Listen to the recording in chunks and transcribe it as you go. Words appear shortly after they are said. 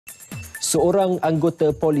Seorang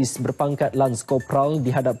anggota polis berpangkat Lance Corporal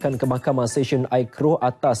dihadapkan ke Mahkamah Session Aikro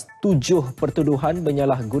atas 7 pertuduhan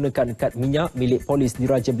menyalahgunakan kad minyak milik polis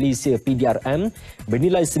diraja Malaysia Pdrm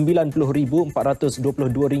bernilai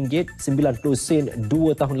RM90,422.90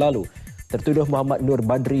 2 tahun lalu. Tertuduh Muhammad Nur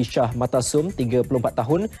Badri Shah Matasum, 34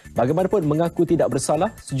 tahun, bagaimanapun mengaku tidak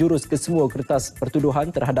bersalah. Sejurus kesemua kertas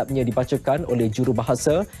pertuduhan terhadapnya dibacakan oleh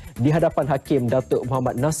jurubahasa di hadapan Hakim Datuk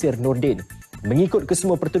Muhammad Nasir Nordin. Mengikut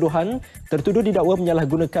kesemua pertuduhan, tertuduh didakwa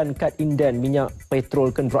menyalahgunakan kad inden minyak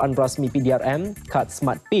petrol kenderaan rasmi Pdrm, kad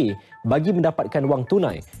Smart Pay, bagi mendapatkan wang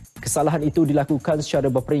tunai. Kesalahan itu dilakukan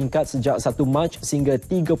secara berperingkat sejak 1 Mac sehingga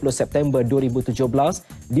 30 September 2017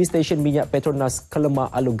 di stesen minyak Petronas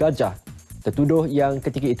Kelemah Alor Gajah. Tertuduh yang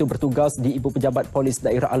ketika itu bertugas di Ibu Pejabat Polis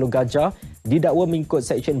Daerah Alor Gajah didakwa mengikut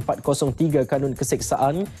Seksyen 403 Kanun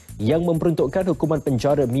Keseksaan yang memperuntukkan hukuman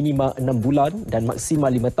penjara minima 6 bulan dan maksimal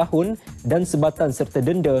 5 tahun dan sebatan serta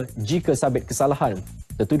denda jika sabit kesalahan.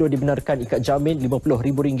 Tertuduh dibenarkan ikat jamin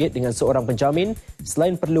RM50,000 dengan seorang penjamin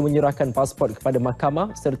selain perlu menyerahkan pasport kepada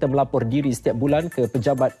mahkamah serta melapor diri setiap bulan ke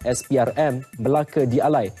Pejabat SPRM Melaka di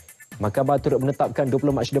Alai. Mahkamah turut menetapkan 20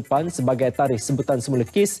 Mac depan sebagai tarikh sebutan semula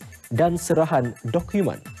kes dan serahan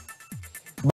dokumen.